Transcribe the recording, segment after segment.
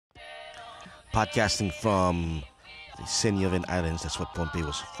Podcasting from the Senyovan Islands, that's what Pohnpei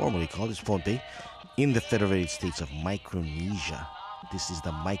was formerly called, it's Pohnpei, in the Federated States of Micronesia. This is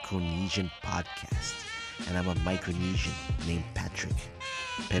the Micronesian Podcast, and I'm a Micronesian named Patrick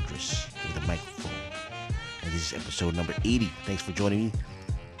Pedris with a microphone. And this is episode number 80. Thanks for joining me.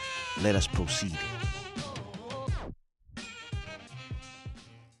 Let us proceed.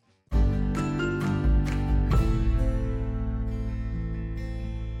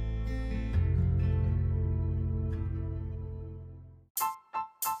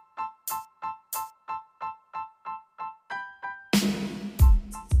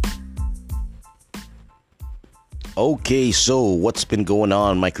 Okay, so what's been going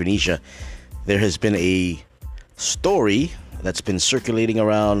on in Micronesia? There has been a story that's been circulating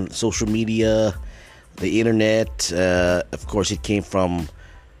around social media, the internet. Of course, it came from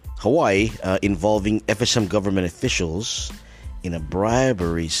Hawaii, involving FSM government officials in a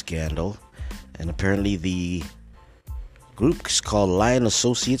bribery scandal. And apparently the group is called Lion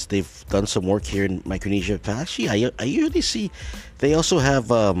Associates. They've done some work here in Micronesia. Actually, I usually see they also have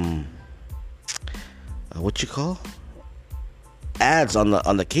what you call ads on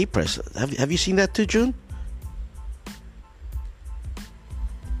the K-Press. Have you seen that too, June?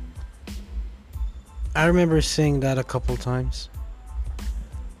 I remember seeing that a couple times.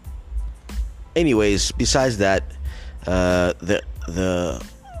 Anyways, besides that, the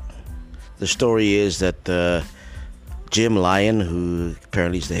story is that Jim Lyon, who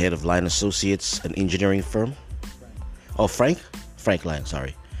apparently is the head of Lyon Associates, an engineering firm. Oh, Frank Lyon,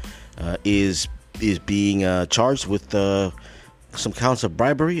 sorry, is being charged with some counts of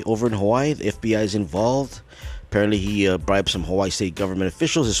bribery over in Hawaii. The FBI is involved. Apparently, he bribed some Hawaii state government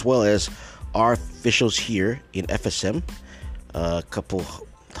officials as well as our officials here in FSM. A couple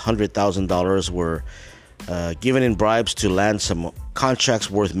 $100,000 were given in bribes to land some contracts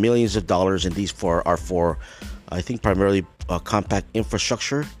worth millions of dollars, and these are for, I think, primarily compact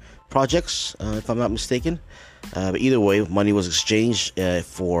infrastructure projects, if I'm not mistaken. But either way, money was exchanged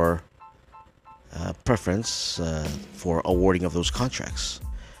for preference for awarding of those contracts.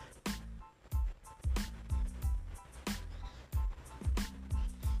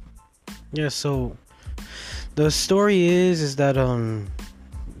 Yeah, so the story is that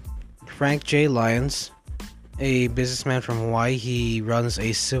Frank J. Lyons, a businessman from Hawaii, he runs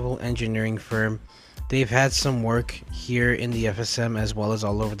a civil engineering firm. They've had some work here in the FSM as well as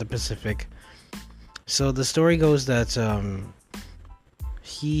all over the Pacific. So the story goes that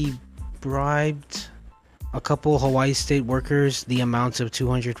he bribed a couple Hawaii state workers the amount of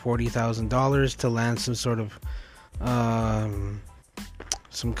 $240,000 to land some sort of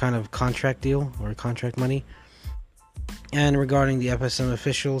some kind of contract deal or contract money. And regarding the FSM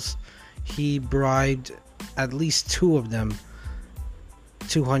officials, he bribed at least two of them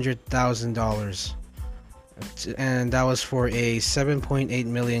 $200,000, and that was for a 7.8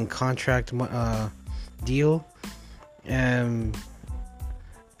 million contract deal. And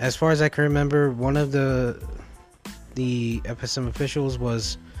as far as I can remember, one of the FSM officials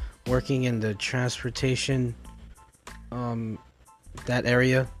was working in the transportation, that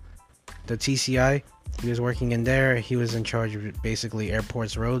area, the TCI. He was working in there. He was in charge of basically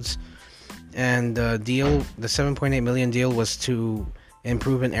airports, roads. And the 7.8 million deal was to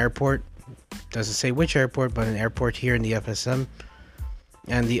improve an airport. Doesn't say which airport, but an airport here in the FSM.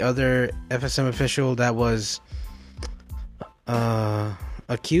 And the other FSM official that was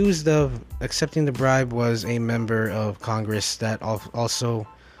accused of accepting the bribe was a member of Congress that also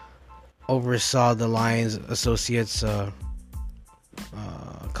oversaw the Lions Associates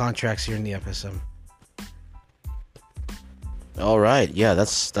contracts here in the FSM. All right, yeah,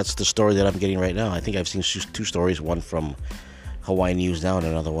 that's the story that I'm getting right now. I think I've seen two stories, one from Hawaii News Now and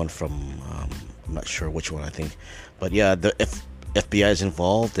another one from I'm not sure which one, I think. But yeah, the FBI is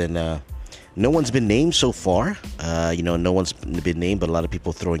involved, and no one's been named so far. No one's been named, but a lot of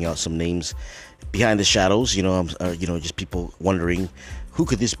people throwing out some names behind the shadows. Just people wondering who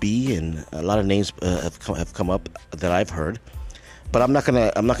could this be, and a lot of names have come up that I've heard. But I'm not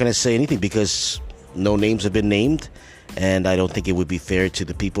gonna say anything because no names have been named, and I don't think it would be fair to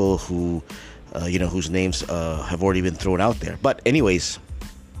the people who, whose names have already been thrown out there. But anyways,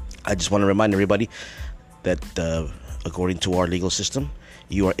 I just want to remind everybody that according to our legal system,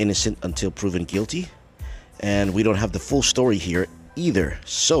 you are innocent until proven guilty, and we don't have the full story here either.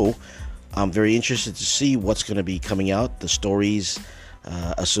 So I'm very interested to see what's going to be coming out, the stories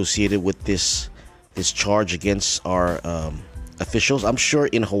associated with this charge against our officials. I'm sure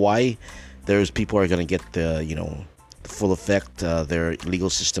in Hawaii, there's people are going to get the full effect. Their legal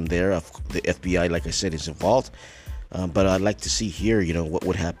system there, of the FBI, like I said, is involved. But I'd like to see here, what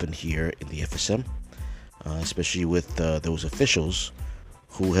would happen here in the FSM, especially with those officials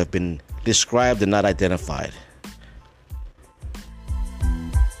who have been described and not identified.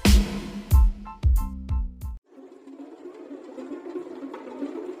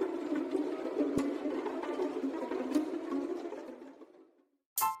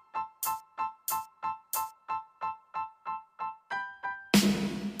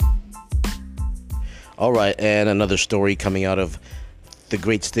 All right, and another story coming out of the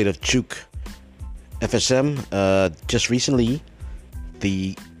great state of Chuuk, FSM. Just recently,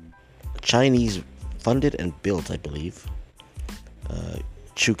 the Chinese funded and built, I believe,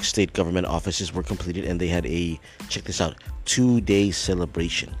 Chuuk state government offices were completed, and they had check this out, 2-day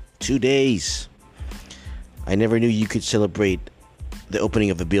celebration. 2 days. I never knew you could celebrate the opening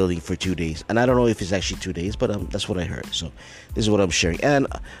of a building for 2 days. And I don't know if it's actually 2 days, but that's what I heard. So this is what I'm sharing. And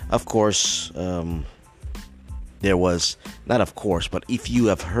of course, there was, not of course, but if you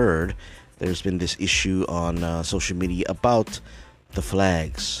have heard, there's been this issue on social media about the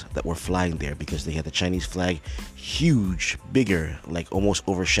flags that were flying there, because they had the Chinese flag huge, bigger, like almost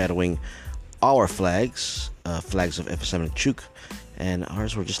overshadowing our flags, flags of FSM and Chuuk, and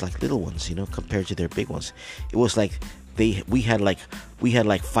ours were just like little ones, compared to their big ones. It was like we had like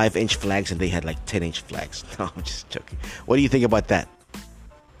 5-inch flags and they had like 10-inch flags. No, I'm just joking. What do you think about that?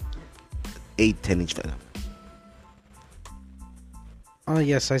 10-inch flag.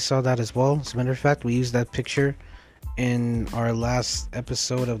 Yes, I saw that as well. As a matter of fact, we used that picture in our last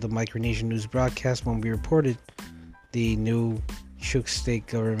episode of the Micronesia news broadcast when we reported the new Chuuk state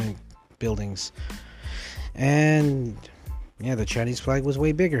government buildings. And yeah, the Chinese flag was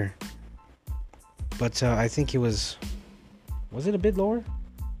way bigger. But I think it was it a bit lower?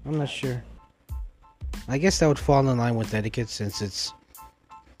 I'm not sure. I guess that would fall in line with etiquette, since it's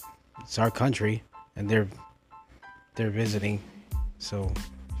our country and they're visiting. So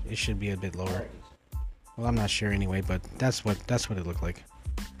it should be a bit lower. Well, I'm not sure anyway, but that's what it looked like.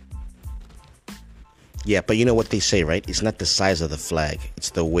 Yeah, but you know what they say, right? It's not the size of the flag; it's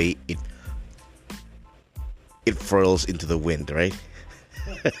the way it furls into the wind, right?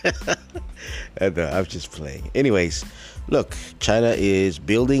 And, I'm just playing. Anyways, look, China is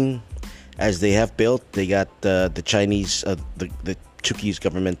building as they have built. They got the Chinese, the Chuukese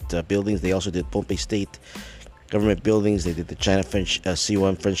government buildings. They also did Pohnpei State government buildings. They did the China French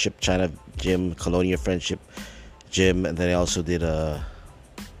C1 Friendship China Gym, Colonia Friendship Gym, and then they also did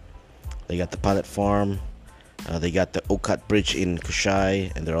they got the Pilot Farm. They got the Okat Bridge in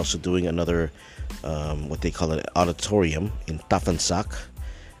Kushai, and they're also doing another what they call an auditorium in Tafansak.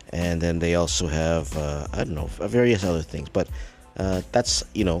 And then they also have I don't know, various other things. But that's,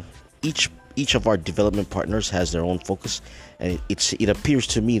 each of our development partners has their own focus, and it appears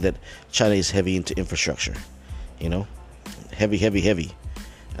to me that China is heavy into infrastructure. Heavy.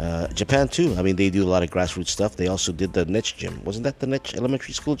 Japan too. I mean, they do a lot of grassroots stuff. They also did the Nech gym. Wasn't that the Nech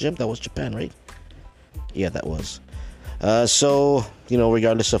elementary school gym? That was Japan, right? Yeah, that was. So,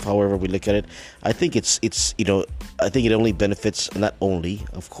 regardless of however we look at it, I think I think it only benefits, not only,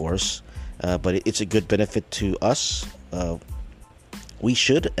 of course, but it's a good benefit to us. I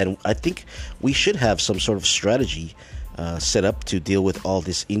think we should have some sort of strategy set up to deal with all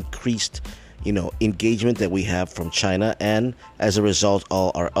this increased engagement that we have from China, and as a result,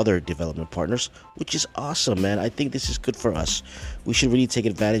 all our other development partners, which is awesome, man. I think this is good for us. We should really take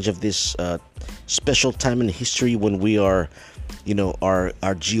advantage of this special time in history when we are, our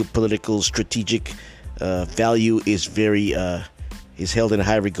geopolitical strategic value is is held in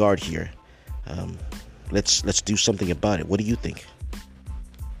high regard here. Let's do something about it. What do you think?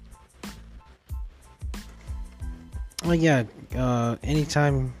 Well, yeah.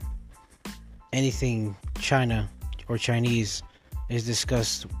 Anytime anything China or Chinese is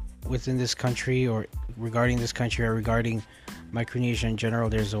discussed within this country or regarding this country or regarding Micronesia in general,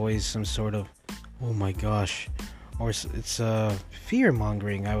 there's always some sort of, oh my gosh, or it's fear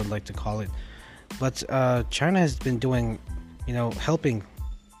mongering, I would like to call it. But China has been doing, helping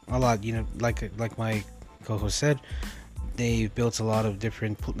a lot. Like my co-host said, they built a lot of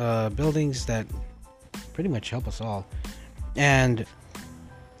different buildings that pretty much help us all. And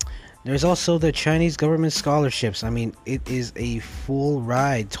there's also the Chinese government scholarships. I mean, it is a full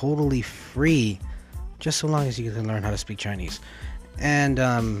ride, totally free, just so long as you can learn how to speak Chinese. And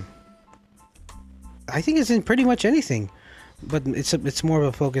I think it's in pretty much anything, but it's more of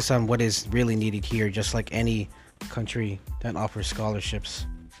a focus on what is really needed here, just like any country that offers scholarships.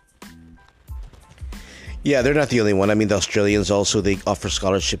 Yeah, they're not the only one. I mean, the Australians also, they offer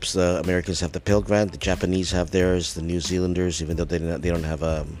scholarships. The Americans have the Pell Grant. The Japanese have theirs. The New Zealanders, even though they don't have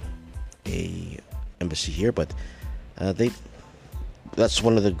a embassy here, but They That's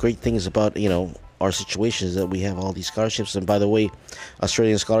one of the great things about our situation is that we have all these scholarships. And by the way,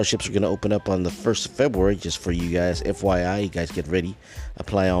 Australian scholarships are going to open up on the 1st of February, just for you guys. FYI, you guys get ready.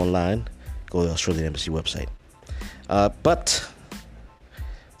 Apply online. Go to the Australian Embassy website. But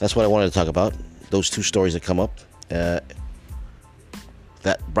that's what I wanted to talk about. Those two stories that come up. That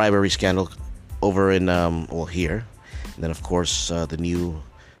bribery scandal over in, here. And then, of course, the new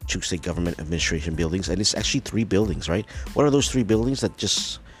Chuuk State Government Administration buildings. And it's actually 3 buildings, right? What are those 3 buildings that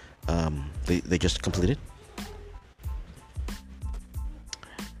just... they just completed?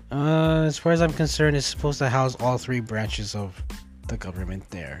 As far as I'm concerned, it's supposed to house all 3 branches of the government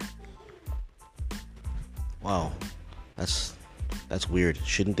there. Wow, that's weird.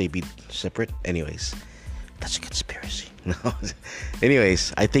 Shouldn't they be separate? Anyways, that's a conspiracy. No.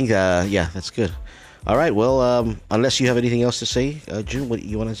 Anyways, I think that's good. All right. Well, unless you have anything else to say, June, what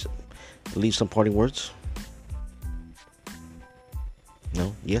you want to leave some parting words?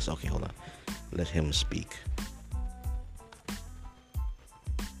 No? Yes? Okay, hold on. Let him speak.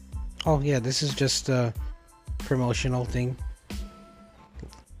 Oh, yeah, this is just a promotional thing.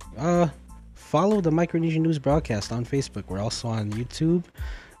 Follow the Micronesia News broadcast on Facebook. We're also on YouTube.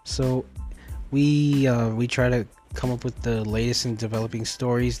 So we try to come up with the latest and developing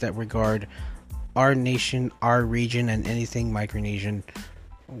stories that regard our nation, our region, and anything Micronesian,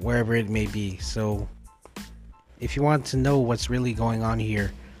 wherever it may be. So if you want to know what's really going on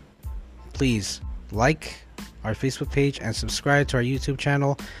here, please like our Facebook page and subscribe to our YouTube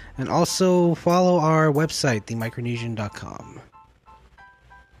channel, and also follow our website, themicronesian.com.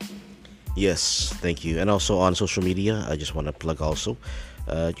 Yes, thank you. And also on social media, I just want to plug also.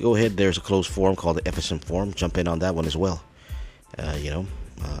 Go ahead, there's a closed forum called the FSM Forum. Jump in on that one as well.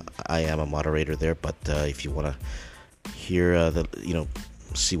 I am a moderator there, but if you want to hear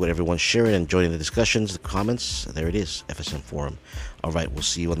see what everyone's sharing and joining the discussions, the comments, there it is, FSM Forum. All right, we'll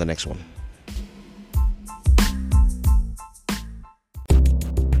see you on the next one.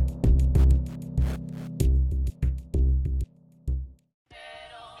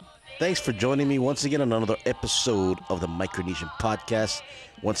 Thanks for joining me once again on another episode of the Micronesian Podcast.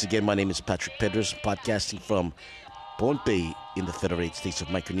 Once again, my name is Patrick Pedros, podcasting from Pohnpei in the Federated States of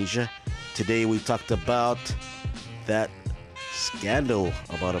Micronesia. Today we talked about that scandal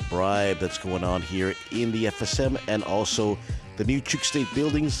about a bribe that's going on here in the FSM, and also the new Chuuk State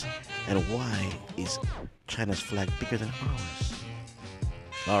buildings, and why is China's flag bigger than ours.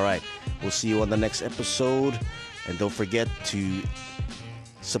 All right, we'll see you on the next episode, and don't forget to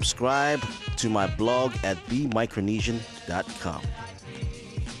subscribe to my blog at themicronesian.com.